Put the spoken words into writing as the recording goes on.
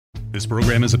This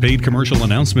program is a paid commercial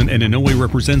announcement and in no way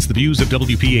represents the views of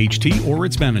WPHT or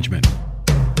its management.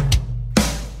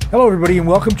 Hello, everybody, and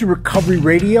welcome to Recovery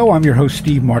Radio. I'm your host,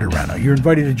 Steve Martirano. You're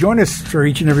invited to join us for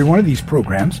each and every one of these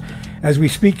programs as we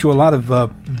speak to a lot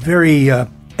of very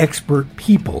expert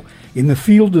people in the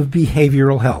field of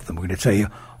behavioral health. And we're going to tell you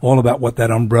all about what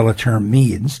that umbrella term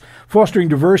means, fostering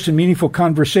diverse and meaningful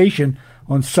conversation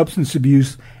on substance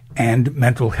abuse and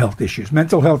mental health issues.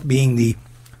 Mental health being the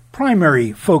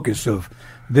primary focus of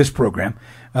this program.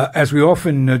 As we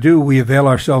often do, we avail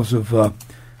ourselves of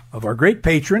our great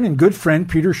patron and good friend,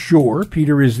 Peter Schorr.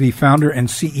 Peter is the founder and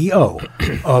CEO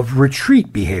of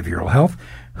Retreat Behavioral Health,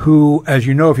 who, as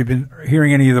you know, if you've been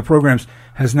hearing any of the programs,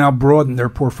 has now broadened their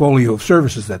portfolio of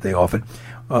services that they often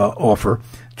offer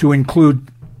to include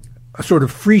a sort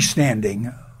of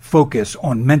freestanding focus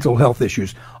on mental health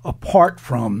issues apart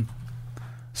from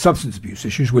substance abuse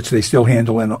issues, which they still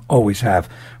handle and always have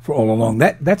for all along.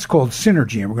 That's called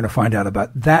Synergy, and we're going to find out about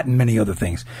that and many other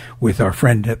things with our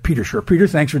friend Peter Schorr. Peter,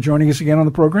 thanks for joining us again on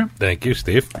the program. Thank you,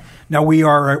 Steve. Now,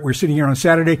 we're sitting here on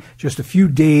Saturday, just a few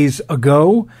days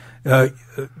ago.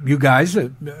 You guys,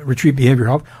 Retreat Behavioral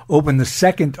Health, opened the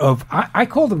second of, I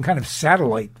call them kind of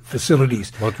satellite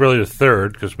facilities. Well, it's really the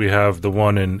third, because we have the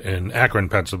one in Akron,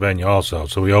 Pennsylvania also.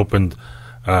 So we opened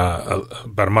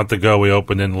about a month ago, we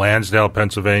opened in Lansdale,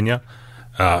 Pennsylvania,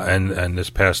 and this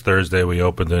past Thursday we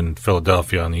opened in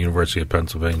Philadelphia on the University of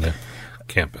Pennsylvania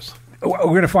campus. We're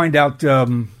going to find out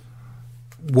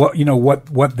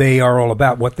what they are all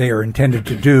about, what they are intended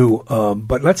to do.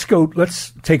 But let's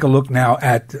take a look now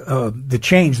at the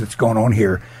change that's going on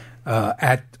here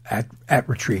at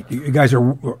Retreat. You guys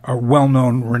are well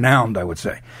known, renowned, I would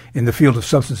say, in the field of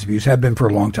substance abuse, have been for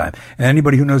a long time. And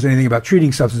anybody who knows anything about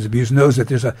treating substance abuse knows that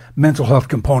there's a mental health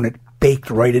component baked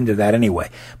right into that anyway.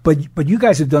 But you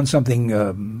guys have done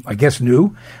something, I guess,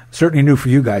 new, certainly new for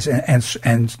you guys,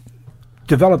 and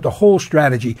developed a whole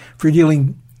strategy for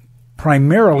dealing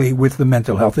primarily with the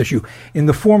mental health issue in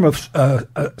the form of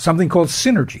something called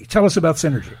Synergy. Tell us about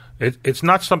Synergy. It's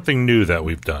not something new that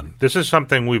we've done. This is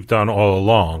something we've done all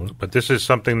along, but this is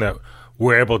something that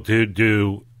we're able to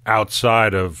do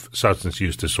outside of substance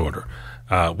use disorder.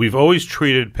 We've always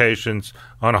treated patients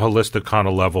on a holistic kind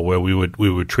of level where we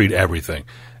would treat everything.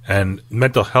 And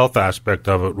mental health aspect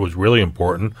of it was really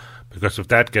important because if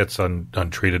that gets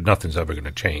untreated, nothing's ever going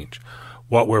to change.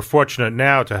 What we're fortunate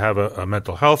now to have a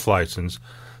mental health license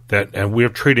and we're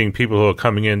treating people who are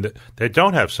coming in that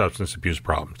don't have substance abuse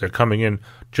problems. They're coming in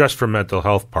just for mental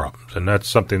health problems. And that's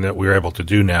something that we're able to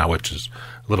do now, which is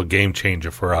a little game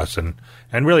changer for us and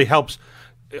really helps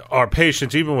our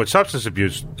patients, even with substance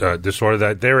abuse disorder,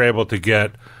 that they're able to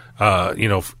get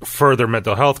further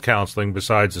mental health counseling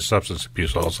besides the substance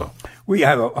abuse also. We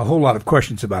have a whole lot of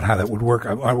questions about how that would work.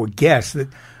 I would guess that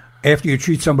after you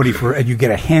treat somebody and you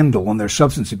get a handle on their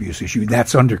substance abuse issue,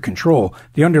 that's under control.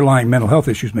 The underlying mental health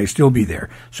issues may still be there,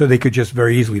 so they could just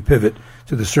very easily pivot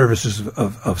to the services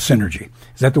of Synergy.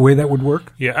 Is that the way that would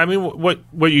work? Yeah, I mean,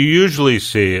 what you usually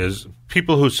see is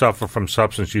people who suffer from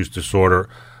substance use disorder,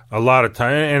 a lot of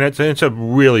time, and it's a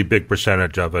really big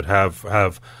percentage of it,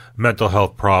 have mental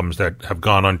health problems that have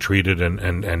gone untreated and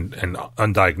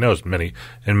undiagnosed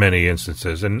in many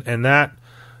instances, and that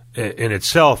in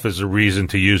itself is a reason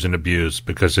to use and abuse,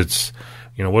 because it's,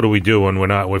 what do we do when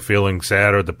we're feeling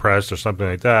sad or depressed or something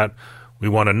like that? We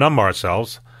want to numb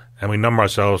ourselves, and we numb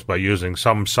ourselves by using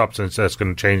some substance that's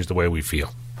going to change the way we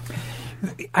feel.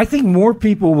 I think more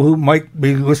people who might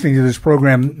be listening to this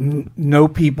program know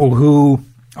people who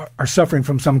are suffering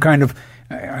from some kind of,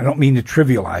 I don't mean to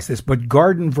trivialize this, but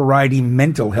garden variety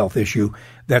mental health issue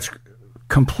that's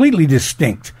completely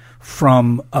distinct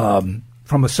from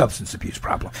a substance abuse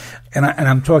problem. And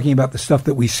I'm talking about the stuff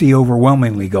that we see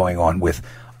overwhelmingly going on with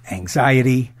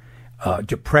anxiety,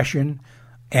 depression,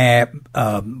 and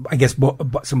I guess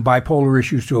some bipolar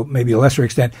issues to maybe a lesser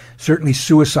extent, certainly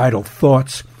suicidal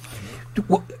thoughts.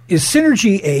 Is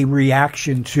Synergy a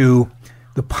reaction to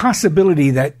the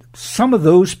possibility that some of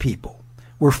those people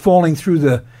were falling through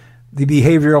the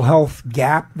behavioral health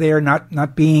gap there,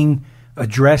 not being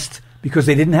addressed because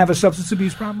they didn't have a substance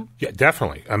abuse problem? Yeah,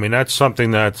 definitely. I mean, that's something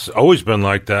that's always been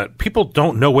like that. People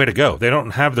don't know where to go. They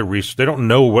don't have they don't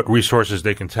know what resources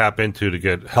they can tap into to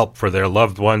get help for their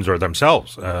loved ones or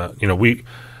themselves.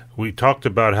 We talked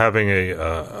about having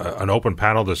an open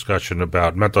panel discussion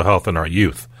about mental health in our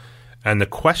youth, and the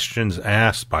questions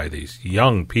asked by these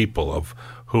young people of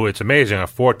who, it's amazing, a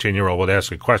 14-year-old would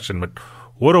ask a question, but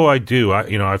what do I do?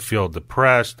 I feel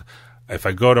depressed. If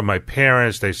I go to my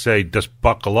parents, they say, just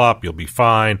buckle up, you'll be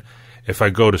fine. If I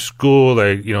go to school,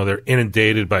 they're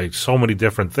inundated by so many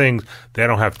different things. They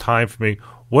don't have time for me.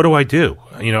 what do I do?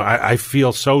 I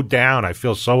feel so down. I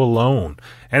feel so alone.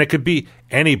 And it could be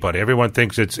anybody. Everyone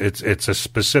thinks it's a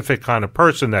specific kind of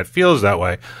person that feels that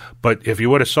way. But if you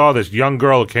would have saw this young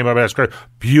girl who came up and asked her,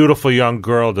 beautiful young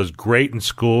girl, does great in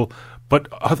school, but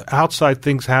outside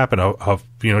things happen.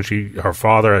 Her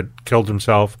father had killed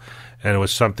himself, and it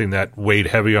was something that weighed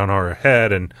heavy on her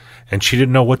head, and she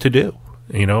didn't know what to do.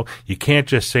 You can't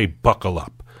just say buckle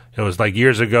up. It was like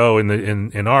years ago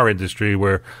in our industry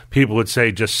where people would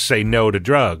say just say no to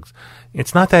drugs.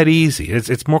 It's not that easy.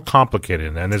 It's more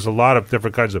complicated, and there's a lot of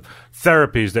different kinds of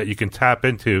therapies that you can tap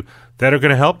into that are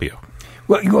going to help you.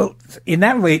 Well, in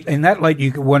that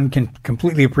light, one can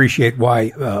completely appreciate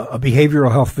why a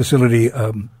behavioral health facility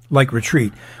like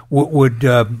Retreat would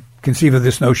conceive of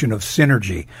this notion of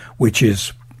synergy, which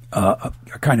is a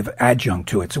kind of adjunct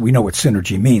to it. So we know what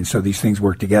synergy means, so these things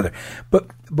work together. But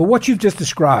what you've just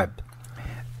described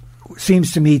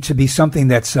seems to me to be something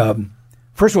that's,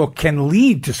 first of all, can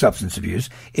lead to substance abuse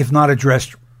if not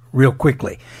addressed real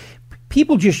quickly.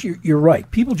 People just, you're right,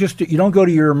 people just, you don't go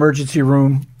to your emergency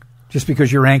room just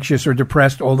because you're anxious or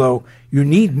depressed, although you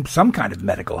need some kind of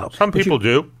medical help. Some people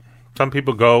do. Some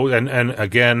people go, and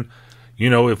again,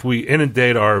 if we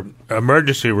inundate our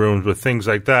emergency rooms with things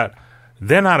like that,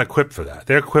 they're not equipped for that.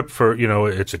 They're equipped for,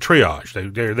 it's a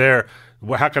triage. They're there.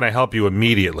 How can I help you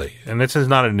immediately? And this is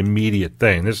not an immediate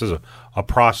thing. This is a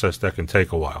process that can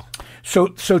take a while. So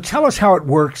tell us how it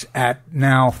works at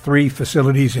now 3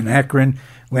 facilities in Akron,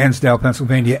 Lansdale,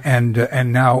 Pennsylvania, and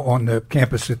now on the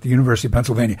campus at the University of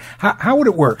Pennsylvania. How would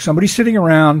it work? Somebody sitting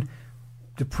around,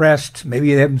 depressed,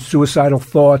 maybe they have suicidal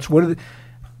thoughts.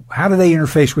 How do they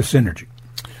interface with Synergy?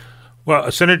 Well,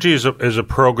 Synergy is a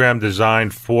program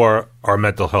designed for our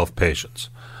mental health patients.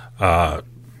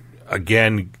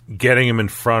 Again, getting them in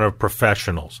front of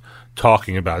professionals,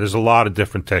 talking about it. There's a lot of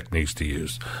different techniques to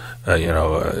use,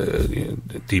 DBT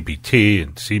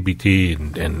and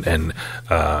CBT and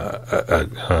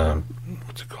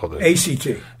what's it called?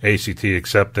 ACT,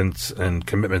 acceptance and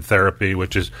commitment therapy,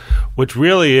 which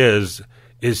really is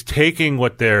taking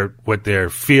what they're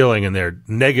feeling and their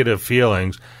negative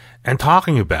feelings and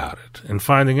talking about it and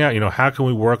finding out, how can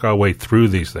we work our way through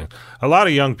these things? A lot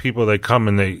of young people, they come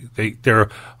and they're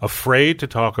afraid to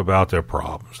talk about their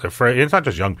problems. They're afraid. It's not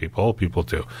just young people, old people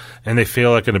too. And they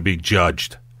feel like they're going to be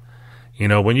judged.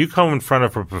 When you come in front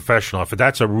of a professional, if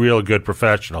that's a real good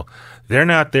professional, they're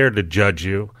not there to judge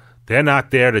you. They're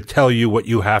not there to tell you what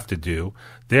you have to do.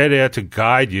 They're there to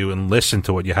guide you and listen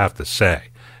to what you have to say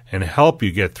and help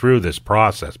you get through this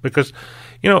process. Because,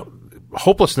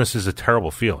 hopelessness is a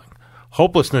terrible feeling.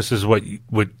 Hopelessness is what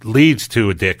leads to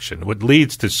addiction, what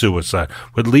leads to suicide,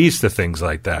 what leads to things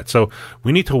like that. So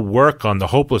we need to work on the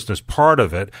hopelessness part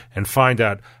of it and find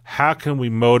out how can we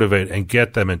motivate and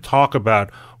get them and talk about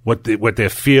what their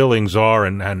feelings are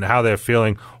and how they're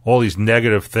feeling all these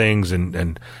negative things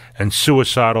and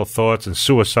suicidal thoughts and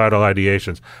suicidal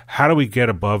ideations. How do we get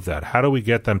above that? How do we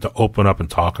get them to open up and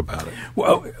talk about it?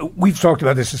 Well, we've talked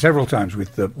about this several times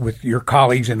with your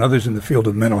colleagues and others in the field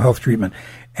of mental health treatment,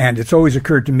 and it's always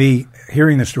occurred to me,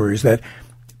 hearing the stories, that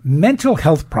mental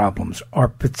health problems are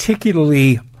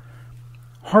particularly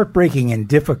heartbreaking and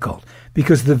difficult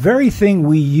because the very thing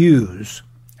we use,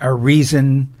 our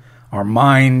reason, our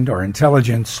mind, our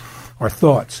intelligence, our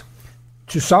thoughts,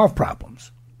 to solve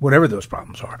problems, whatever those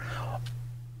problems are,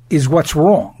 is what's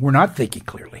wrong. We're not thinking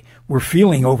clearly. We're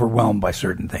feeling overwhelmed by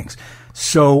certain things.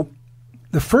 So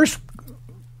the first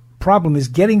problem is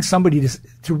getting somebody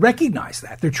to recognize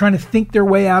that. They're trying to think their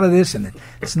way out of this, and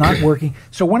it's not working.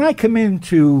 So when I come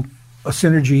into a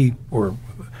Synergy or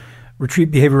Retreat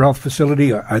Behavioral Health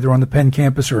facility, either on the Penn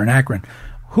campus or in Akron,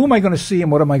 who am I going to see and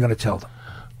what am I going to tell them?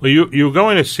 Well, you're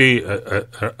going to see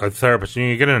a therapist, and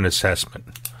you get an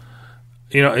assessment.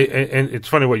 And it's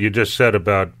funny what you just said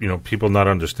about people not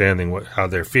understanding how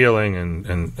they're feeling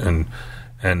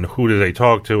and who do they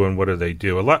talk to and what do they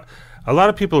do. A lot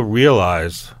of people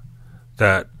realize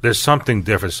that there's something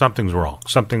different, something's wrong,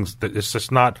 it's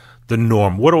just not the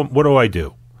norm. What do I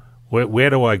do? Where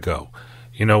do I go?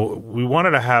 We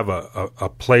wanted to have a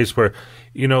place where,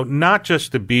 not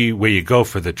just to be where you go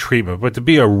for the treatment, but to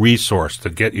be a resource to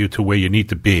get you to where you need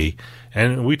to be.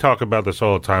 And we talk about this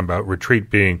all the time about Retreat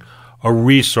being a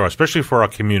resource, especially for our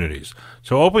communities.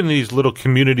 So opening these little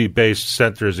community-based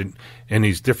centers in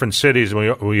these different cities,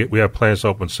 and we have plans to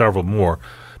open several more,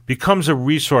 becomes a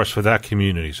resource for that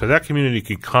community. So that community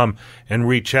can come and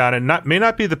reach out, and may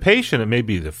not be the patient, it may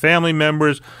be the family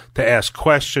members, to ask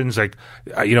questions like,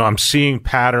 I'm seeing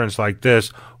patterns like this.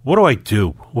 What do I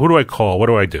do? Who do I call? What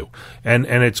do I do? And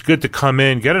it's good to come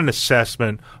in, get an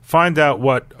assessment, find out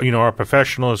what our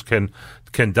professionals can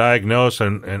can diagnose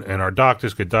and our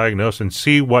doctors could diagnose and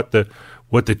see what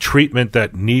the treatment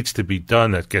that needs to be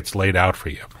done that gets laid out for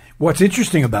you. What's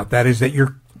interesting about that is that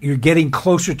you're getting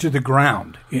closer to the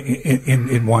ground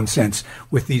in one sense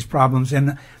with these problems,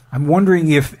 and I'm wondering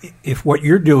if what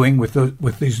you're doing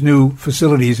with these new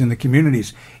facilities in the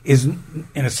communities is, in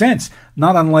a sense,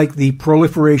 not unlike the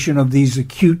proliferation of these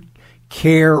acute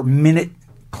care minute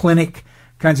clinic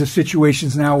kinds of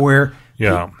situations now where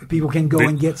people can go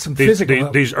and get some physical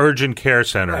help. These urgent care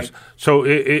centers. Right. So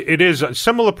it is a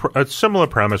similar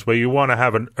premise where you want to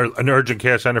have an urgent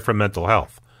care center for mental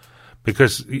health.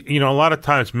 Because, a lot of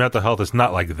times mental health is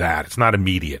not like that. It's not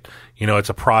immediate. It's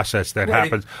a process that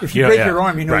happens. If you break your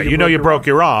arm, you broke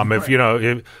your arm.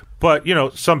 But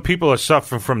some people are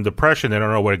suffering from depression. They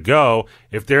don't know where to go.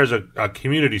 If there's a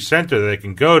community center that they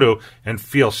can go to and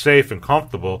feel safe and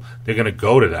comfortable, they're going to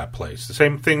go to that place. The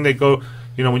same thing they go,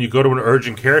 when you go to an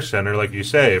urgent care center, like you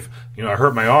say, if, I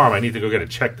hurt my arm, I need to go get it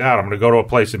checked out. I'm going to go to a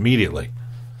place immediately.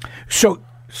 So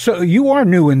you are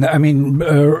new in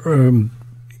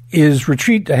is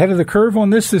Retreat ahead of the curve on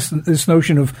this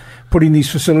notion of putting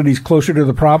these facilities closer to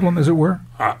the problem, as it were?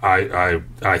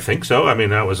 I think so. I mean,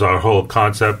 that was our whole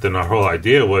concept, and our whole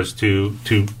idea was to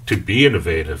be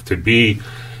innovative, to be,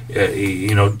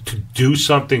 to do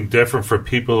something different for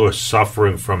people who are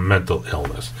suffering from mental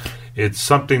illness. It's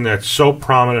something that's so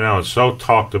prominent now and so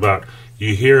talked about.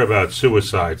 You hear about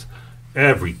suicides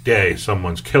every day.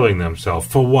 Someone's killing themselves.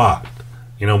 For what?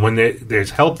 When there's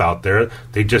help out there,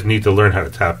 they just need to learn how to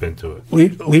tap into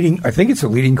it. I think it's a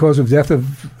leading cause of death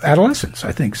of adolescents.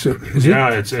 I think so.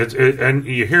 It's and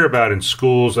you hear about it in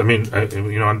schools. I mean,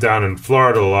 I'm down in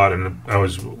Florida a lot, and I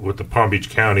was with the Palm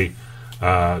Beach County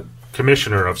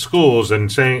commissioner of schools,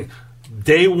 and saying,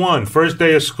 day one, first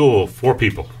day of school, 4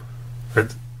 people.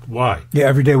 Why? Yeah,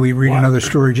 every day we read another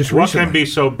story just recently. What can be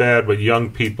so bad with young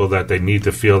people that they need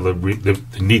to feel the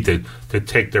need to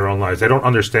take their own lives? They don't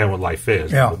understand what life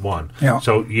is, number one. Yeah.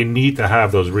 So you need to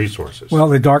have those resources. Well,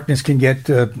 the darkness can get,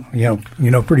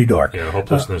 pretty dark. Yeah,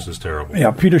 hopelessness is terrible.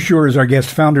 Yeah, Peter Schorr is our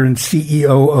guest, founder and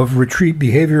CEO of Retreat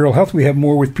Behavioral Health. We have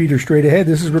more with Peter straight ahead.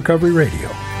 This is Recovery Radio.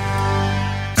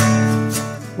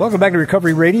 Welcome back to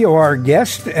Recovery Radio. Our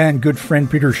guest and good friend,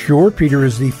 Peter Schorr. Peter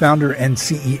is the founder and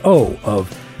CEO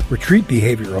of Retreat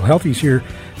Behavioral Health. He's here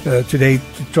today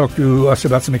to talk to us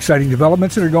about some exciting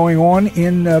developments that are going on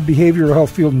in behavioral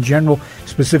health field in general,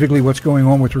 specifically what's going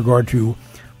on with regard to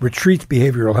Retreat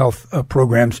behavioral health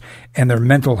programs and their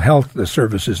mental health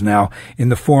services now in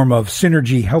the form of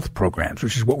synergy health programs,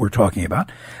 which is what we're talking about.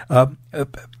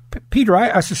 Peter,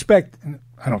 I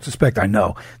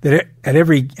know that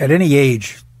at any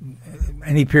age,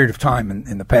 any period of time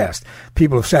in the past,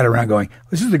 people have sat around going,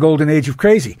 this is the golden age of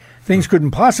crazy. Things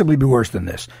couldn't possibly be worse than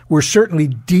this. We're certainly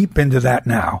deep into that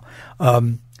now.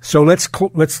 So let's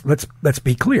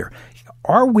be clear.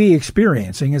 Are we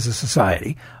experiencing as a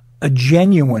society a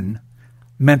genuine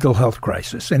mental health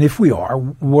crisis? And if we are,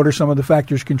 what are some of the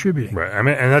factors contributing? Right. I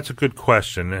mean, and that's a good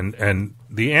question. And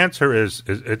the answer is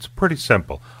it's pretty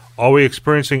simple. Are we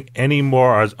experiencing any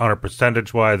more on a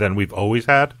percentage-wise than we've always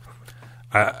had?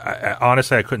 I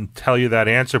honestly, I couldn't tell you that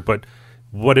answer, but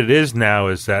what it is now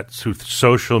is that through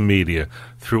social media,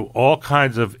 through all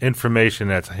kinds of information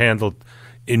that's handled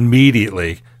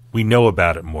immediately, we know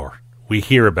about it more. We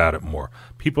hear about it more.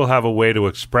 People have a way to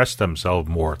express themselves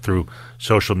more through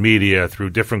social media,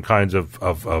 through different kinds of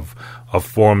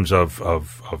forms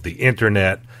of the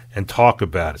internet, and talk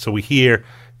about it. So we hear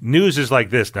news is like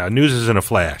this now. News is in a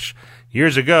flash.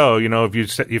 Years ago,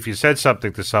 if you said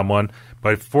something to someone,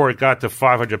 but before it got to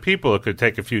 500 people, it could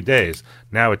take a few days.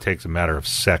 Now it takes a matter of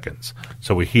seconds.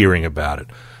 So we're hearing about it.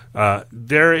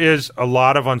 There is a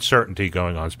lot of uncertainty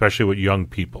going on, especially with young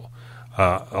people.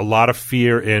 A lot of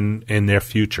fear in their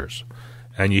futures,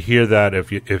 and you hear that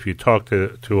if you talk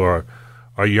to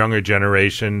our younger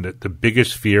generation, that the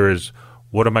biggest fear is,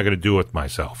 what am I going to do with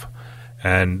myself?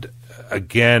 And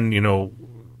again,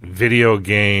 video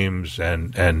games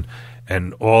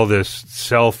and all this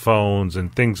cell phones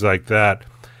and things like that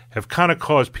have kind of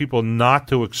caused people not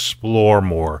to explore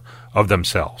more of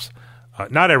themselves.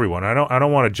 Not everyone. I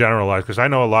don't want to generalize, because I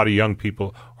know a lot of young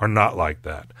people are not like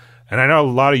that. And I know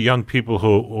a lot of young people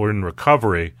who are in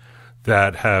recovery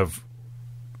that have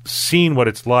seen what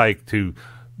it's like to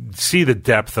see the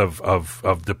depth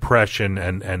of depression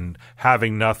and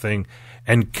having nothing,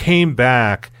 and came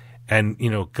back and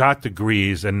got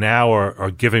degrees and now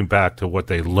are giving back to what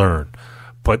they learned.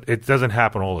 But it doesn't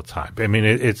happen all the time. I mean,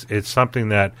 it's something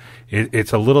that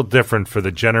it's a little different for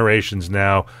the generations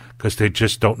now, because they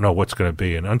just don't know what's going to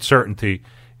be. And uncertainty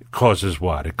causes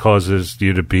what? It causes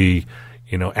you to be,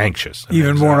 anxious.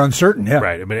 Even more uncertain, yeah.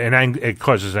 Right. I mean, and it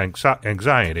causes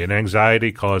anxiety, and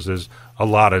anxiety causes a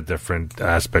lot of different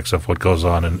aspects of what goes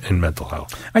on in mental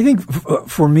health. I think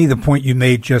for me, the point you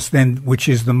made just then, which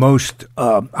is the most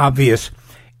obvious,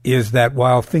 is that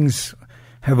while things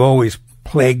have always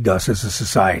plagued us as a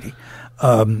society,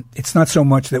 it's not so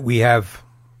much that we have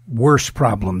worse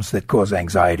problems that cause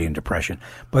anxiety and depression,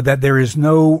 but that there is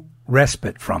no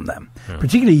respite from them,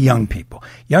 particularly young people.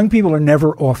 Young people are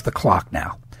never off the clock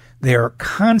now. They are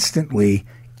constantly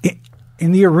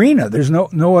in the arena. There's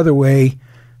no other way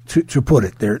to put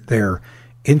it. They're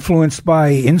influenced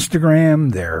by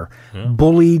Instagram. They're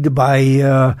bullied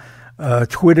by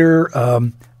Twitter.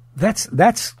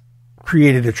 That's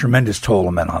created a tremendous toll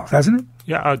on mental health, hasn't it?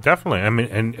 Yeah, definitely. I mean,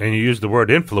 and you use the word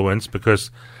influence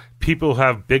because people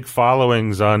have big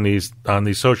followings on these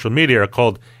social media are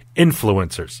called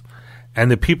influencers. And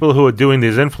the people who are doing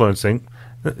these influencing,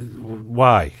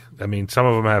 why? I mean, some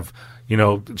of them have,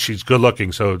 she's good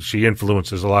looking, so she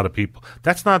influences a lot of people.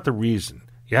 That's not the reason.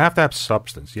 You have to have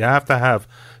substance. You have to have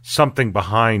something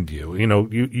behind you.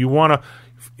 You want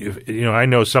to, I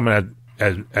know someone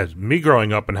as me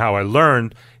growing up and how I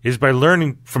learned is by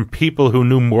learning from people who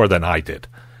knew more than I did.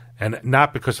 And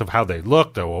not because of how they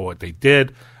looked or what they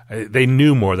did. They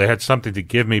knew more. They had something to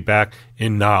give me back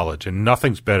in knowledge, and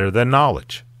nothing's better than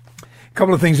knowledge. A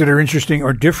couple of things that are interesting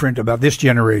or different about this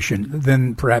generation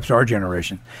than perhaps our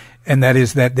generation, and that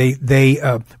is that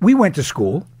we went to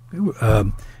school.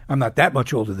 I'm not that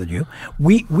much older than you.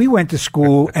 We went to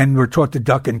school and were taught to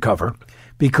duck and cover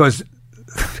because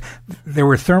there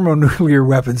were thermonuclear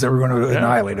weapons that were going to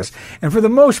annihilate us. And for the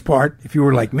most part, if you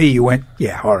were like me, you went,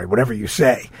 yeah, all right, whatever you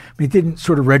say. I mean, it didn't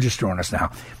sort of register on us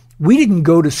now. We didn't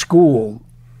go to school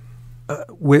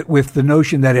with the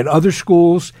notion that at other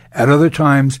schools, at other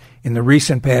times in the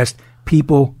recent past,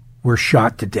 people were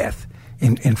shot to death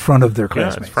in front of their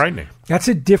classmates. Yeah, it's frightening. That's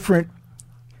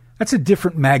a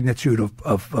different magnitude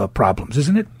of problems,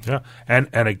 isn't it? Yeah, and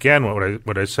again,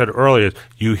 what I said earlier is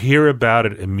you hear about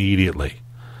it immediately.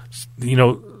 A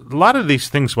lot of these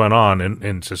things went on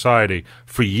in society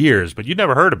for years, but you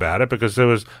never heard about it because there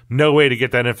was no way to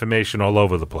get that information all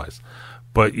over the place.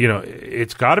 But,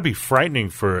 it's got to be frightening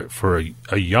for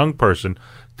a young person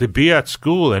to be at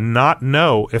school and not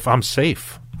know if I'm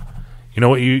safe.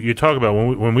 What you talk about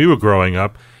when we were growing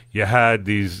up, you had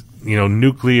these,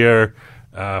 nuclear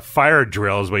fire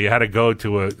drills where you had to go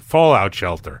to a fallout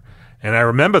shelter. And I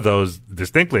remember those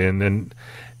distinctly. And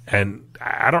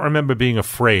I don't remember being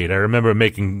afraid. I remember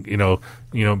making,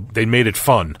 they made it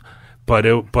fun. But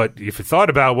if you thought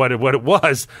about what it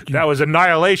was, that was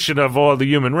annihilation of all the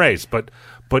human race. But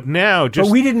now, but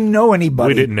we didn't know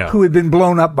anybody who had been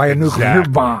blown up by a nuclear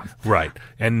bomb. Right.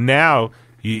 And now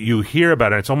you hear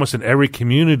about it. It's almost in every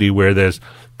community where there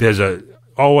was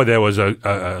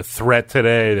a threat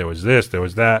today. There was this. There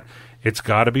was that. It's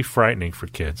got to be frightening for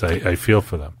kids. I feel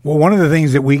for them. Well, one of the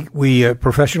things that we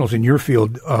professionals in your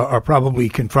field are probably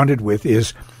confronted with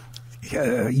is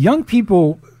young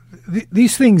people.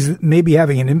 These things may be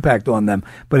having an impact on them,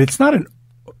 but it's not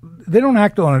they don't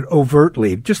act on it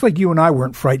overtly. Just like you and I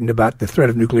weren't frightened about the threat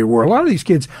of nuclear war. A lot of these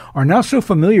kids are now so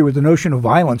familiar with the notion of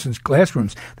violence in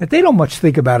classrooms that they don't much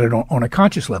think about it on a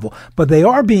conscious level. But they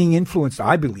are being influenced,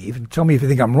 I believe, and tell me if you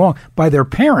think I'm wrong, by their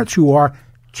parents who are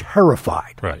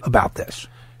terrified about this.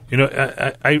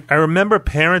 I remember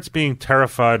parents being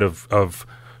terrified of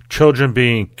children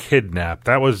being kidnapped.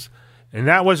 That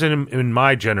wasn't in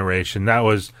my generation. That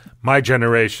was my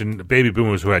generation, baby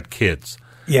boomers who had kids.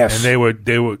 Yes. And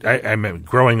they were, I mean,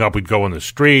 growing up, we'd go on the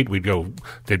street,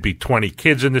 there'd be 20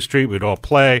 kids in the street, we'd all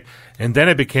play. And then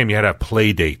it became, you had to have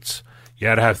play dates. You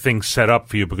had to have things set up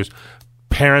for you because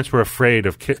parents were afraid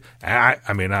of kids.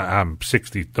 I'm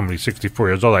 64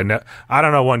 years old. I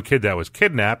don't know one kid that was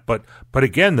kidnapped, but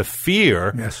again, the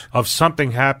fear of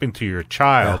something happened to your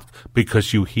child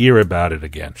because you hear about it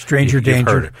again. Stranger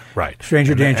danger. Heard it. Right.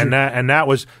 Stranger danger. And that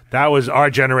was our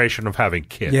generation of having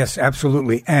kids. Yes,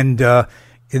 absolutely. And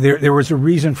there was a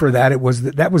reason for that.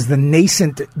 That was the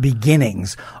nascent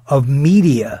beginnings of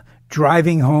media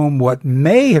driving home what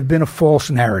may have been a false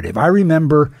narrative. I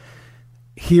remember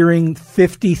hearing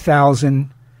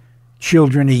 50,000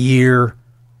 children a year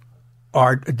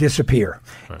disappear.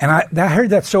 Right. And I heard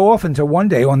that so often until one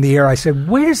day on the air I said,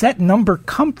 where does that number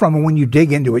come from? And when you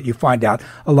dig into it, you find out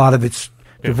a lot of it's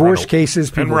divorce cases.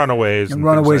 People, and runaways. And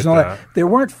runaways and all that. There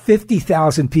weren't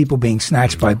 50,000 people being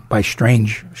snatched by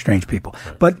strange people.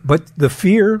 Right. But the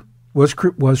fear was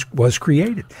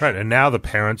created. Right. And now the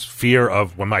parents' fear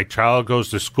of when my child goes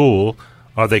to school,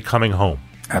 are they coming home?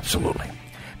 Absolutely.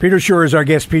 Peter Schorr is our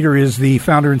guest. Peter is the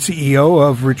founder and CEO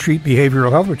of Retreat Behavioral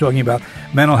Health. We're talking about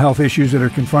mental health issues that are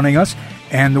confronting us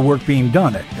and the work being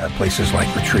done at places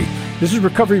like Retreat. This is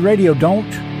Recovery Radio. Don't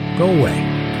go away.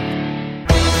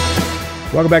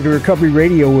 Welcome back to Recovery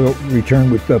Radio. We'll return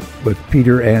with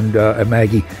Peter and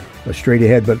Maggie straight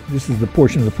ahead. But this is the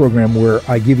portion of the program where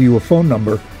I give you a phone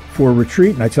number for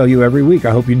Retreat, and I tell you every week,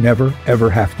 I hope you never,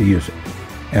 ever have to use it.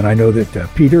 And I know that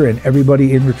Peter and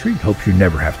everybody in Retreat hopes you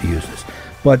never have to use this.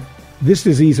 But this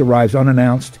disease arrives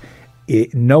unannounced.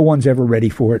 No one's ever ready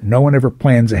for it. No one ever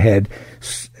plans ahead.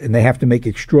 And they have to make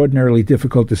extraordinarily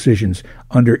difficult decisions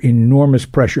under enormous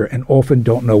pressure and often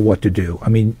don't know what to do. I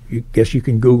mean, I guess you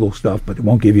can Google stuff, but it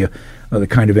won't give you the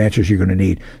kind of answers you're going to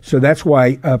need. So that's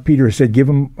why Peter said, give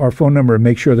them our phone number and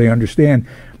make sure they understand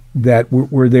that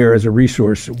we're there as a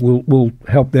resource. We'll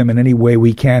help them in any way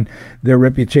we can. Their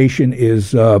reputation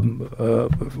is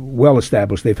well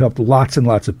established. They've helped lots and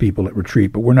lots of people at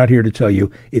Retreat, but we're not here to tell you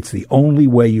it's the only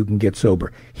way you can get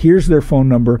sober. Here's their phone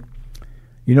number.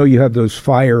 You know, you have those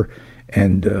fire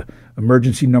and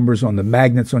emergency numbers on the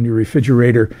magnets on your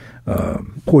refrigerator,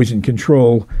 poison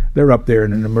control. They're up there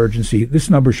in an emergency. This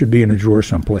number should be in a drawer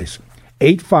someplace.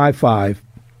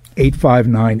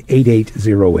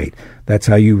 855-859-8808. That's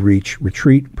how you reach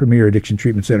Retreat Premier Addiction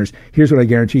Treatment Centers. Here's what I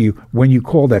guarantee you. When you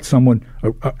call that, someone,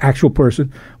 an actual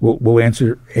person, will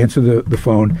answer the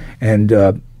phone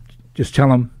and just tell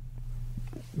them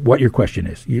what your question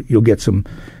is. You'll get some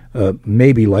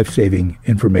maybe life-saving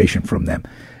information from them.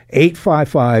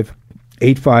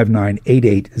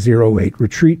 855-859-8808,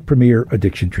 Retreat Premier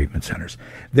Addiction Treatment Centers.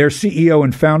 Their CEO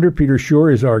and founder, Peter Schorr,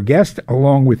 is our guest,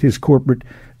 along with his corporate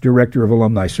Director of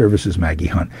Alumni Services, Maggie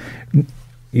Hunt.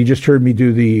 You just heard me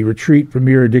do the Retreat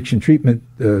Premier Addiction Treatment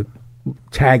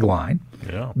tagline.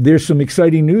 Yeah. There's some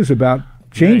exciting news about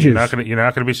changes. You're not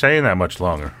going to be saying that much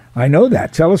longer. I know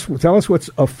that. Tell us what's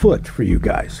afoot for you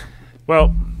guys.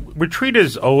 Well, Retreat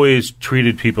has always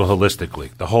treated people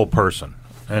holistically, the whole person.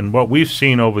 And what we've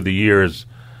seen over the years,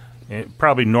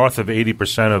 probably north of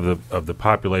 80% of the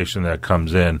population that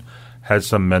comes in has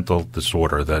some mental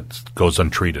disorder that goes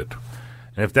untreated.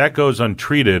 And if that goes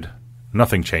untreated,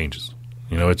 nothing changes.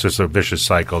 You know, it's just a vicious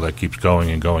cycle that keeps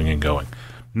going and going and going.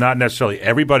 Not necessarily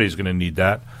everybody's going to need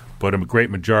that, but a great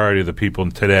majority of the people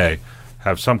today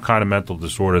have some kind of mental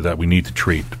disorder that we need to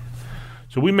treat.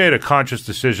 So we made a conscious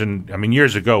decision. I mean,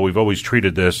 years ago, we've always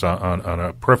treated this on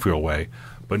a peripheral way,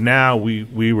 but now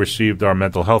we received our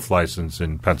mental health license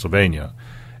in Pennsylvania,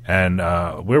 and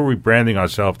we're rebranding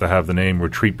ourselves to have the name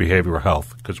Retreat Behavioral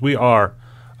Health, because we are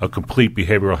a complete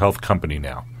behavioral health company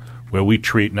now, where we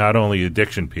treat not only the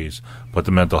addiction piece, but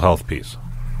the mental health piece.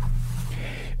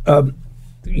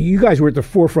 You guys were at the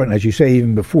forefront, as you say,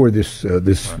 even before this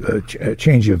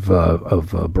change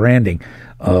of branding.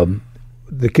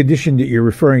 The condition that you're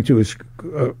referring to is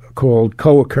called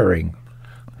co-occurring.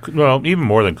 Well, even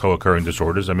more than co-occurring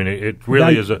disorders. I mean, it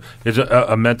really is a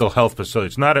mental health facility.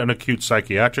 It's not an acute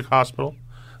psychiatric hospital.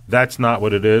 That's not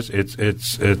what it is.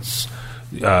 It's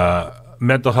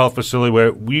mental health facility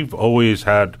where we've always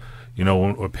had, you know,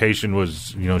 when a patient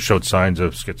was, you know, showed signs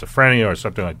of schizophrenia or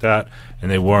something like that,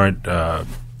 and they weren't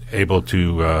able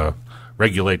to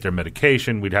regulate their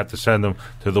medication, we'd have to send them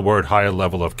to the word higher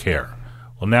level of care.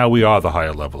 Well, now we are the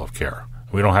higher level of care.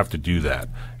 We don't have to do that,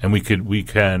 and we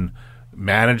can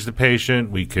manage the patient.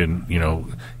 We can, you know,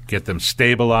 get them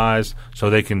stabilized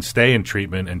so they can stay in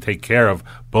treatment and take care of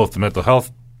both the mental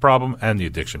health problem and the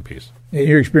addiction piece. In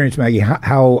your experience, Maggie,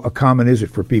 how common is it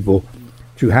for people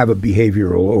to have a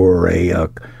behavioral or a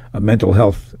mental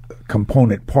health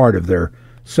component part of their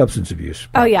substance abuse?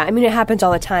 Oh, yeah. I mean, it happens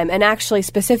all the time. And actually,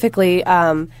 specifically,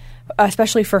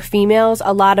 especially for females,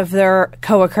 a lot of their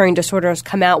co-occurring disorders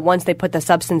come out once they put the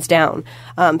substance down.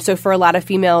 So for a lot of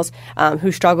females who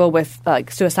struggle with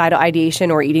suicidal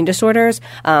ideation or eating disorders,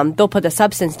 they'll put the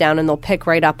substance down and they'll pick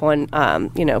right up on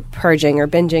purging or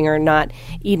binging or not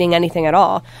eating anything at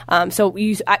all. So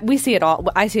we see it all.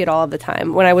 I see it all of the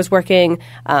time. When I was working,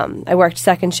 I worked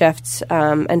second shifts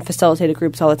and facilitated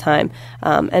groups all the time,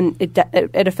 and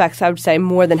it affects, I would say,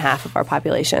 more than half of our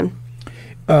population.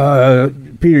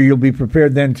 Peter, you'll be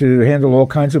prepared then to handle all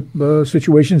kinds of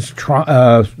situations,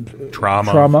 trauma,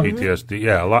 PTSD,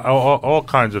 yeah, all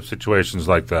kinds of situations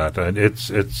like that. And it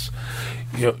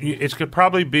could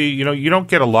probably be, you don't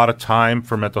get a lot of time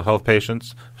for mental health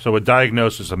patients. So a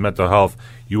diagnosis of mental health,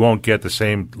 you won't get the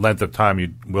same length of time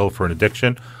you will for an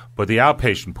addiction. But the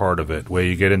outpatient part of it, where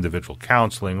you get individual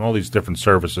counseling, all these different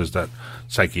services, that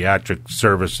psychiatric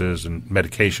services and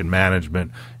medication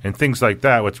management and things like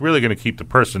that, what's really going to keep the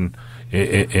person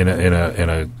in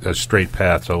a straight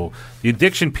path. So the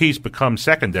addiction piece becomes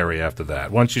secondary after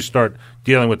that. Once you start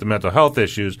dealing with the mental health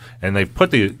issues and they've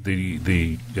put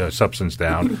the substance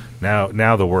down,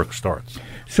 now the work starts.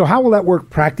 So how will that work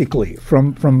practically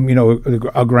from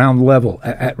a ground level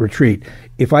at retreat?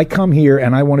 If I come here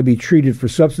and I want to be treated for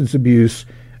substance abuse,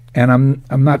 and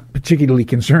I'm not particularly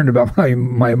concerned about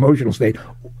my emotional state,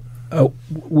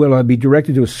 will I be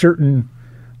directed to a certain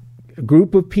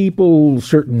group of people,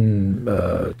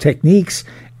 certain techniques?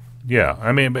 Yeah,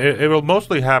 I mean, it will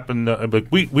mostly happen. But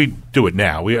we do it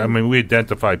now. We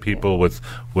identify people with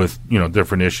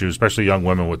different issues, especially young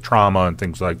women with trauma and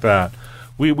things like that.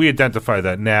 We identify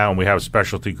that now, and we have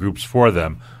specialty groups for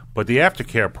them. But the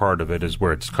aftercare part of it is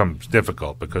where it becomes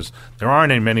difficult, because there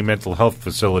aren't many mental health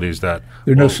facilities that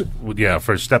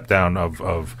for step down of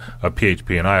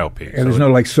PHP and IOP. And there's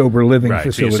no sober living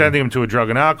facility. So you're sending them to a drug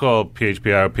and alcohol PHP,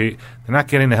 IOP. They're not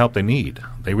getting the help they need.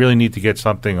 They really need to get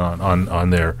something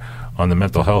on the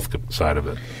mental health side of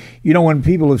it. When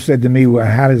people have said to me, well,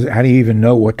 how do you even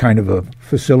know what kind of a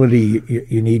facility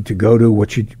you need to go to,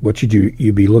 what should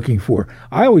you be looking for?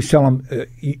 I always tell them,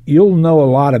 you'll know a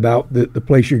lot about the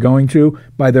place you're going to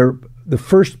by the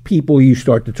first people you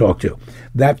start to talk to.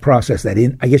 That process, I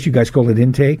guess you guys call it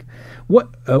intake. What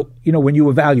when you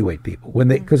evaluate people,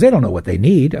 because they don't know what they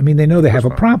need. I mean, they know they have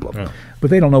a problem, but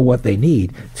they don't know what they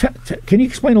need. Can you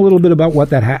explain a little bit about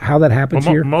how that happens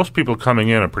here? Most people coming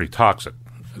in are pretty toxic.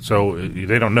 So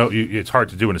they don't know. It's hard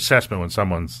to do an assessment when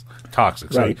someone's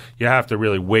toxic. So you have to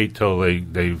really wait till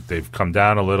they've come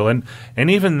down a little. And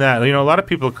even that, a lot of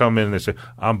people come in and they say,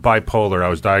 I'm bipolar. I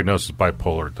was diagnosed as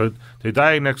bipolar. They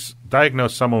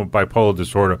diagnose someone with bipolar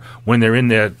disorder when they're in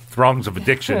their throngs of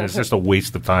addiction. It's just a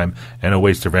waste of time and a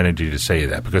waste of energy to say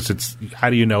that, because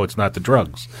how do you know it's not the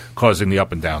drugs causing the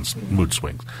up and down mood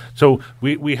swings? So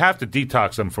we have to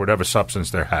detox them for whatever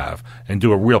substance they have and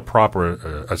do a real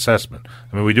proper assessment.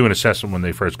 I mean, we do an assessment when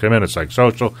they first come in. It's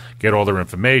psychosocial, get all their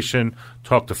information,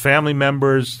 talk to family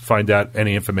members, find out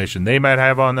any information they might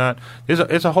have on that.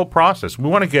 It's a whole process. We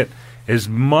want to get as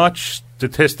much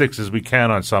statistics as we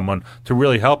can on someone to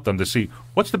really help them to see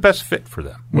what's the best fit for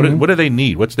them. What do they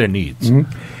need? What's their needs?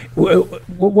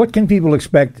 What can people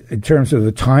expect in terms of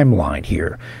the timeline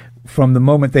here from the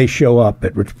moment they show up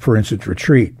at, for instance,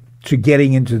 retreat to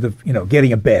getting into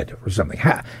getting a bed or something?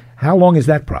 How long is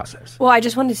that process? Well, I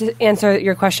just wanted to answer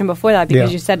your question before that,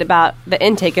 because you said about the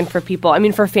intake. And for people, I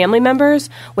mean, for family members,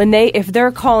 if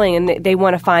they're calling and they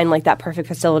want to find that perfect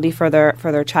facility for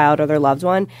their child or their loved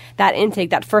one, that intake,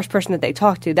 that first person that they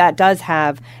talk to, that does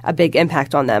have a big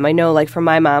impact on them. I know, for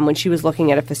my mom, when she was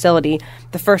looking at a facility,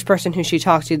 the first person who she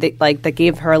talked to, that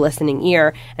gave her a listening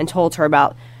ear and told her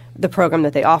about the program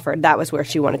that they offered, that was where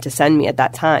she wanted to send me at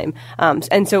that time.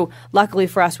 And so luckily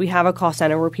for us, we have a call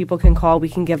center where people can call. We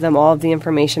can give them all of the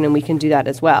information, and we can do that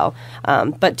as well.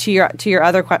 But to your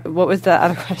other question, what was the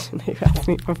other question that you asked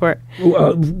me before?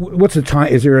 What's the time?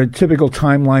 Is there a typical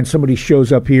timeline? Somebody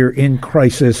shows up here in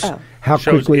crisis. How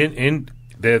quickly?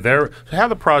 How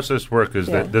the process works is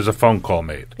that there's a phone call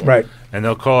made. Right. And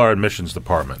they'll call our admissions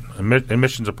department.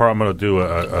 Admissions department will do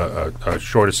a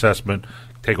short assessment,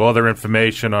 take all their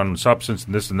information on substance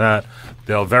and this and that.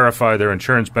 They'll verify their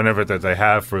insurance benefit that they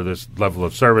have for this level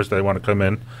of service they want to come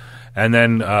in. And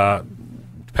then,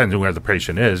 depending on where the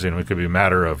patient is, it could be a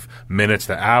matter of minutes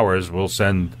to hours, we'll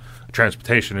send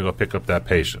transportation to go pick up that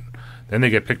patient. Then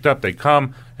they get picked up, they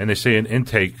come, and they see an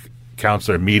intake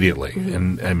counselor immediately.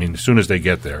 And I mean, as soon as they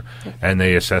get there, and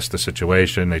they assess the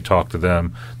situation, they talk to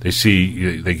them, they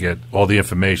get all the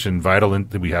information,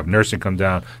 we have nursing come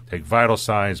down, take vital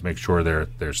signs, make sure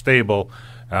they're stable,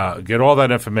 get all that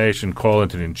information, call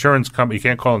into the insurance company. You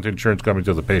can't call into the insurance company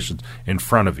until the patient's in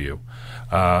front of you,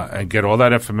 and get all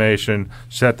that information,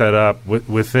 set that up.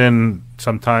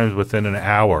 Sometimes within an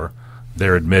hour,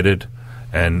 they're admitted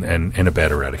and in a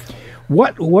bed already.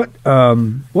 What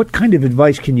kind of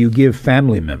advice can you give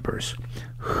family members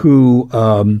who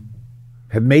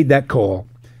have made that call,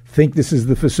 think this is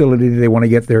the facility they want to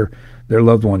get their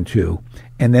loved one to,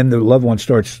 and then the loved one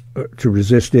starts to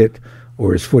resist it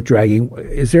or is foot dragging?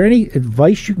 Is there any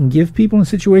advice you can give people in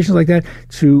situations like that?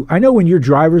 I know when your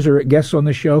drivers are guests on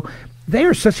the show, they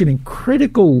are such an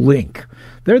critical link.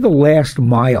 They're the last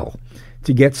mile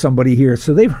to get somebody here.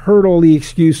 So they've heard all the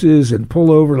excuses and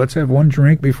pull over, let's have one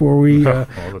drink before we go,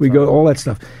 all that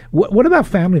stuff. What about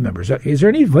family members? Is there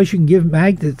any advice you can give,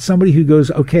 Mag, to somebody who goes,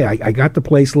 okay, I got the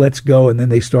place, let's go, and then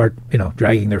they start,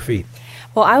 dragging their feet?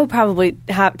 Well, I would probably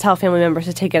tell family members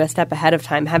to take it a step ahead of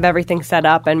time, have everything set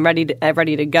up and ready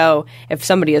to go if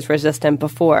somebody is resistant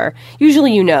before.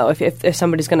 Usually if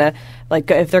somebody's going to,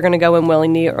 if they're going to go in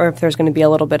willingly or if there's going to be a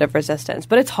little bit of resistance.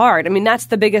 But it's hard. I mean, that's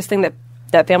the biggest thing that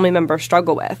family members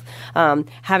struggle with.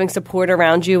 Having support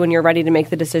around you when you're ready to make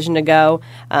the decision to go,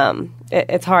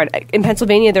 it's hard. In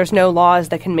Pennsylvania, there's no laws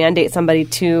that can mandate somebody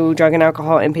to drug and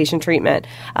alcohol inpatient treatment.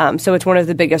 So it's one of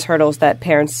the biggest hurdles that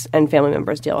parents and family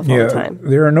members deal with all the time.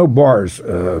 There are no bars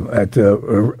at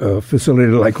a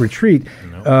facility like Retreat.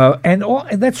 No.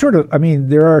 And that's sort of, I mean,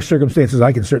 there are circumstances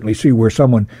I can certainly see where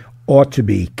someone ought to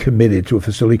be committed to a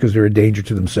facility because they're a danger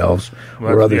to themselves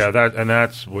or others. Yeah,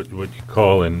 that's what you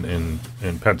call in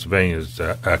Pennsylvania is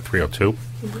Act 302,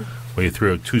 where you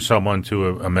 302 someone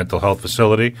to a mental health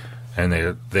facility, and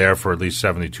they're there for at least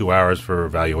 72 hours for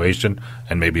evaluation,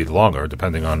 and maybe longer,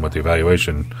 depending on what the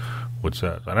evaluation would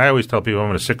say. And I always tell people, I'm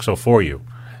going to 604 you.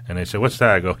 And they say, what's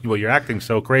that? I go, well, you're acting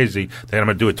so crazy that I'm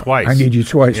going to do it twice. I need you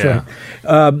twice. Yeah.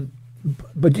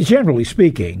 But generally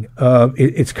speaking,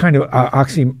 it's kind of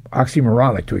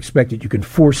oxymoronic to expect that you can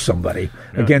force somebody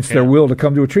against their will to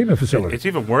come to a treatment facility. It's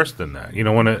even worse than that. You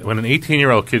know, when an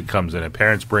 18-year-old kid comes in and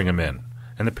parents bring him in,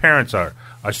 and the parents are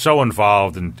so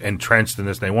involved and entrenched in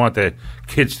this, they want their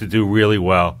kids to do really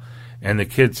well, and the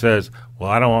kid says, well,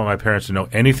 I don't want my parents to know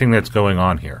anything that's going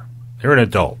on here. They're an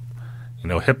adult. You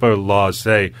know, HIPAA laws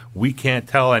say we can't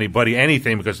tell anybody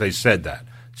anything because they said that.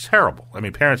 It's terrible. I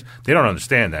mean, parents, they don't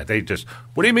understand that. They just,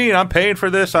 what do you mean? I'm paying for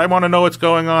this. I want to know what's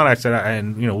going on. I said,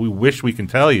 and, you know, we wish we can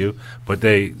tell you, but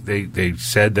they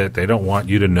said that they don't want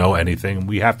you to know anything.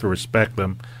 We have to respect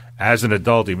them as an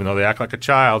adult, even though they act like a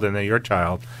child and they're your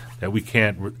child, that we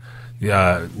can't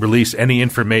release any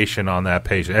information on that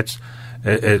patient.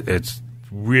 It's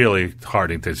really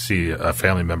heartening to see a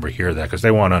family member hear that because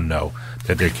they want to know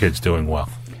that their kid's doing well.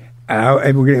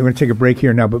 And we're going to take a break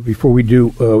here now, but before we do,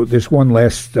 there's one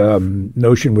last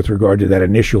notion with regard to that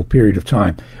initial period of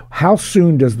time. How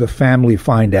soon does the family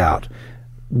find out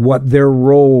what their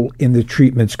role in the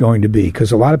treatment's going to be?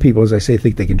 Because a lot of people, as I say,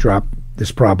 think they can drop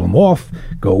this problem off,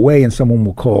 go away, and someone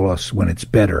will call us when it's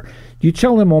better. Do you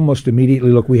tell them almost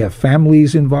immediately, look, we have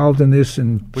families involved in this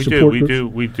and support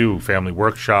groups? We do family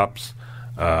workshops.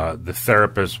 The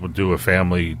therapist will do a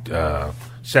family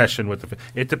session with the.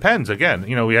 It depends. Again,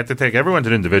 you know, we have to take everyone's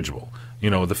an individual.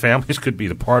 You know, the families could be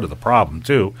the part of the problem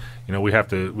too. You know, we have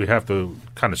to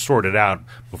kind of sort it out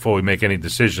before we make any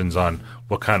decisions on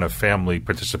what kind of family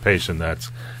participation that's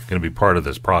going to be part of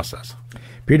this process.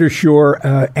 Peter Schorr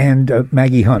and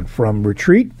Maggie Hunt from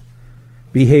Retreat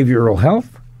Behavioral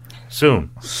Health. Soon,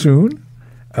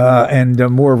 and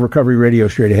more of Recovery Radio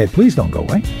straight ahead. Please don't go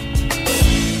away.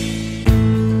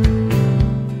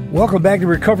 Welcome back to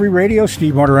Recovery Radio.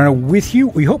 Steve Martirano with you.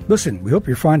 We hope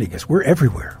you're finding us. We're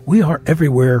everywhere. We are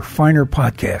everywhere. Finer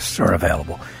podcasts are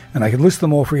available. And I can list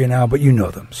them all for you now, but you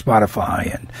know them.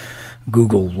 Spotify and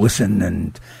Google Listen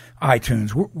and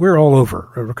iTunes. We're all over.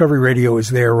 Recovery Radio is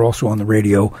there. We're also on the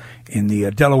radio in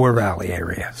the Delaware Valley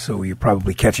area. So you're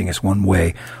probably catching us one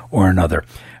way or another.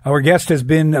 Our guest has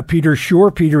been Peter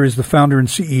Schorr. Peter is the founder and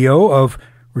CEO of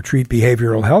Retreat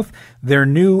Behavioral Health. Their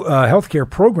new healthcare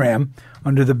program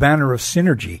under the banner of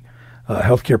Synergy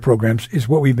healthcare programs is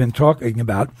what we've been talking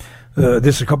about.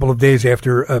 This a couple of days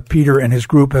after Peter and his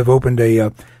group have opened a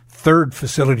third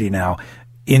facility now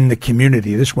in the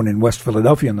community. This one in West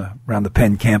Philadelphia around the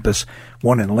Penn campus,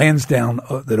 one in Lansdowne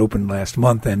that opened last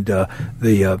month, and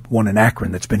the one in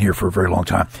Akron that's been here for a very long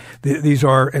time. These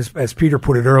are, as Peter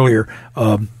put it earlier,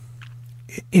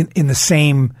 in the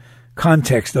same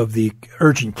context of the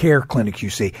urgent care clinics you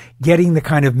see, getting the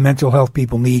kind of mental health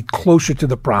people need closer to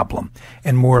the problem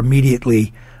and more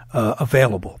immediately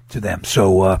available to them.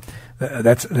 So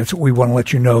that's what we want to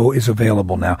let you know is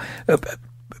available now.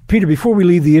 Peter, before we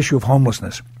leave the issue of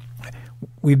homelessness,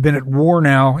 we've been at war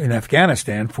now in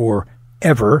Afghanistan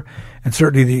forever, and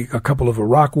certainly a couple of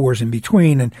Iraq wars in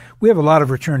between, and we have a lot of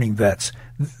returning vets.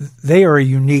 They are a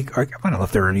unique, I don't know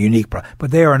if they're a unique problem,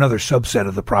 but they are another subset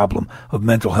of the problem of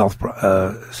mental health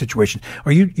situation.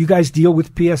 Are you guys deal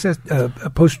with PSS,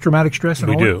 post-traumatic stress?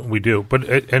 We do. But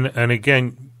and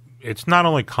again, it's not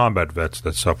only combat vets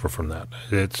that suffer from that.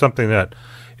 It's something that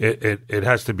it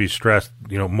has to be stressed,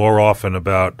 more often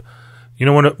about,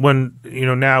 when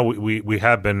now we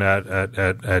have been at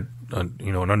an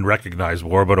unrecognized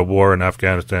war, but a war in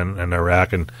Afghanistan and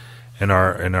Iraq, and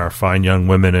our fine young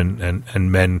women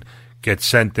and men get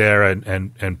sent there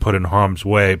and put in harm's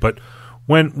way. But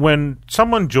when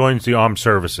someone joins the armed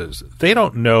services, they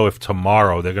don't know if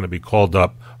tomorrow they're going to be called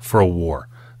up for a war.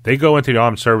 They go into the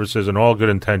armed services in all good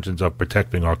intentions of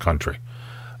protecting our country.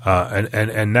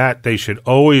 And that they should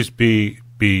always be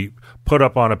be put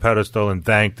up on a pedestal and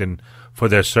thanked for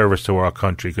their service to our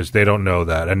country, because they don't know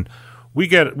that. And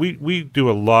we do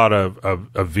a lot of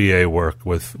VA work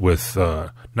with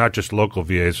not just local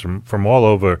VAs from all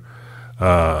over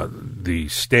the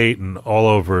state and all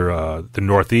over the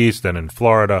Northeast and in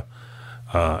Florida,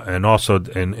 and also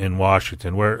in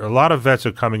Washington, where a lot of vets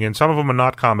are coming in. Some of them are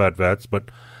not combat vets, but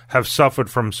have suffered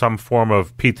from some form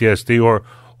of PTSD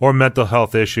or mental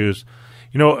health issues.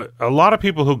 You know, a lot of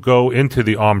people who go into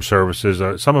the armed services,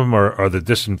 some of them are the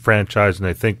disenfranchised, and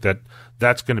they think that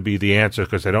that's going to be the answer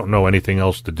because they don't know anything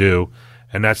else to do,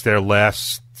 and that's their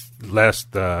last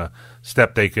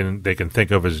step they can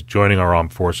think of as joining our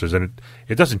armed forces. And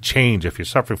it doesn't change if you're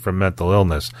suffering from mental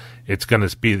illness. It's going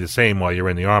to be the same while you're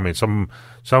in the Army.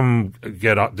 Some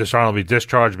get dishonorably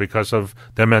discharged because of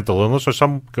their mental illness, or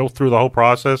some go through the whole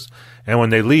process, and when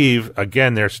they leave,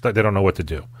 again, they don't know what to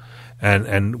do.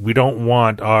 And we don't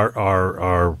want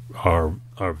our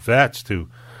vets to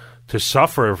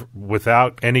suffer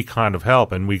without any kind of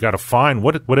help. And we got to find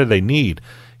what do they need.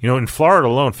 You know, in Florida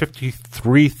alone,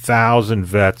 53,000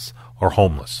 vets are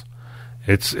homeless.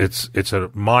 It's a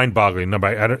mind-boggling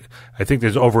number. I think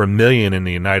there's over 1 million in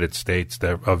the United States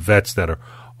of vets that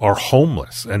are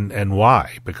homeless. And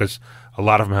why? Because a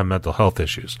lot of them have mental health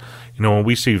issues. You know, when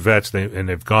we see vets and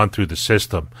they've gone through the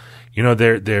system, you know,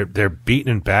 they're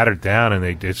beaten and battered down, and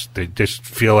they just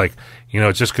feel like, you know,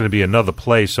 it's just going to be another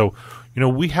place. So, you know,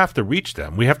 we have to reach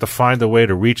them. We have to find a way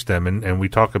to reach them, and we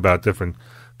talk about different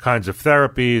kinds of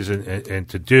therapies and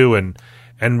to do and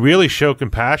really show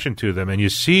compassion to them. And you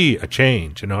see a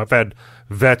change. You know, I've had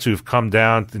vets who've come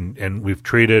down and we've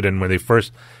treated, and when they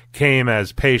first came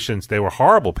as patients, they were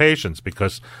horrible patients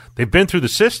because they've been through the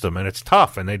system and it's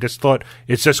tough, and they just thought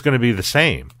it's just going to be the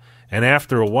same. And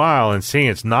after a while, and seeing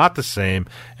it's not the same,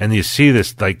 and you see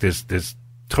this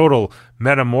total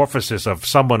metamorphosis of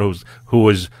someone who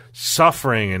was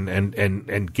suffering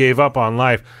and gave up on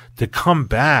life to come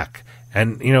back.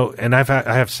 And you know, and I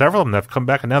have several of them that have come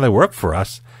back, and now they work for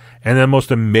us, and they're the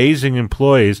most amazing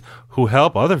employees who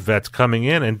help other vets coming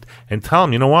in and tell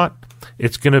them, you know what,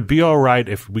 it's going to be all right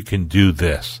if we can do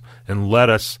this, and let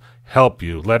us help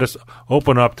you, let us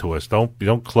open up to us.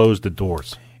 Don't close the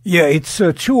doors. Yeah, it's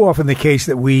too often the case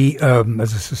that we,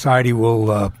 as a society,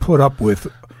 will put up with,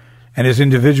 and as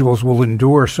individuals will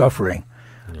endure suffering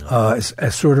as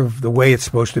sort of the way it's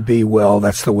supposed to be. Well,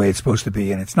 that's the way it's supposed to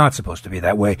be, and it's not supposed to be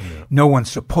that way. Yeah. No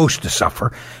one's supposed to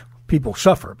suffer. People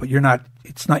suffer, but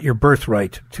it's not your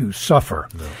birthright to suffer.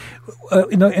 No.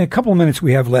 In a couple of minutes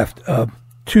we have left,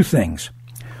 two things.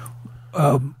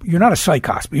 You're not a psych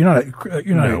hospital.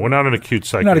 We're not an acute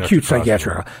psychiatric. Not acute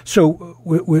psychiatric. So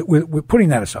we're putting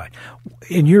that aside.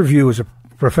 In your view, as a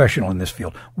professional in this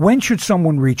field, when should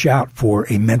someone reach out for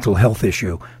a mental health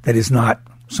issue that is not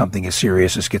something as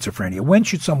serious as schizophrenia? When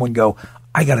should someone go,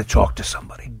 I got to talk to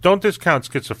somebody? Don't discount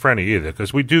schizophrenia either,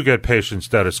 because we do get patients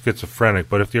that are schizophrenic.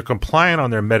 But if they're compliant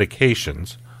on their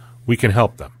medications, we can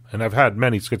help them. And I've had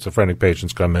many schizophrenic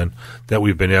patients come in that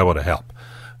we've been able to help.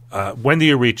 When do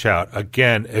you reach out?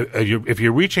 Again, if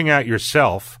you're reaching out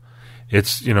yourself,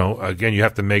 it's, you know, again, you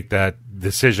have to make that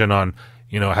decision on,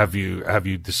 you know, have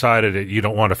you decided that you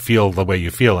don't want to feel the way you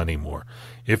feel anymore?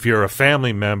 If you're a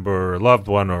family member or a loved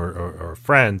one or a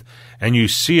friend, and you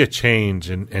see a change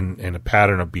in a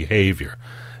pattern of behavior,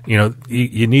 you know,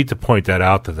 you need to point that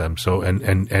out to them. So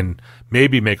and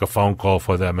maybe make a phone call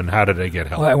for them. And how do they get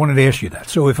help? Well, I wanted to ask you that.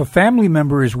 So if a family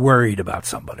member is worried about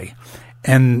somebody,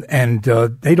 and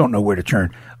they don't know where to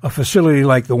turn, a facility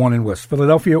like the one in West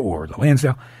Philadelphia or the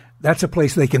Lansdale, that's a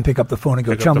place they can pick up the phone and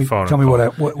go, tell me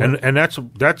what. And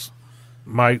that's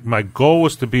my goal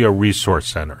was to be a resource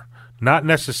center, not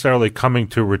necessarily coming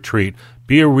to retreat.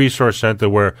 Be a resource center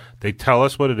where they tell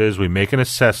us what it is, we make an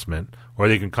assessment, or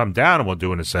they can come down and we'll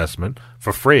do an assessment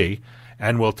for free,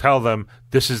 and we'll tell them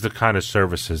this is the kind of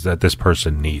services that this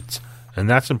person needs. And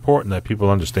that's important that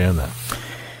people understand that.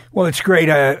 Well, it's great.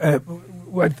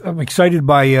 I'm excited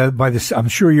by this. I'm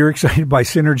sure you're excited by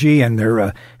Synergy and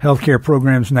their healthcare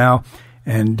programs now.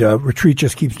 And Retreat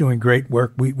just keeps doing great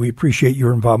work. We appreciate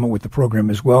your involvement with the program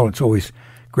as well. It's always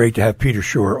great to have Peter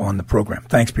Schorr on the program.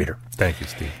 Thanks, Peter. Thank you,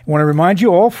 Steve. I want to remind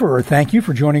you all thank you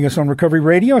for joining us on Recovery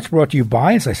Radio. It's brought to you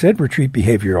by, as I said, Retreat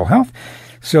Behavioral Health.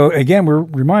 So again, we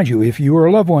remind you, if you or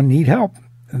a loved one need help,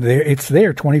 it's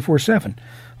there 24/7.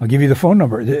 I'll give you the phone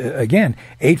number. Again,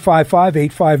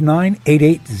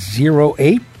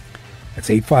 855-859-8808. That's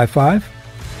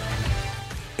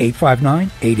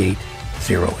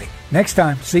 855-859-8808. Next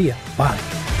time, see ya. Bye.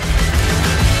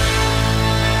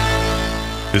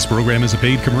 This program is a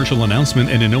paid commercial announcement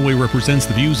and in no way represents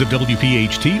the views of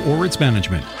WPHT or its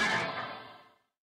management.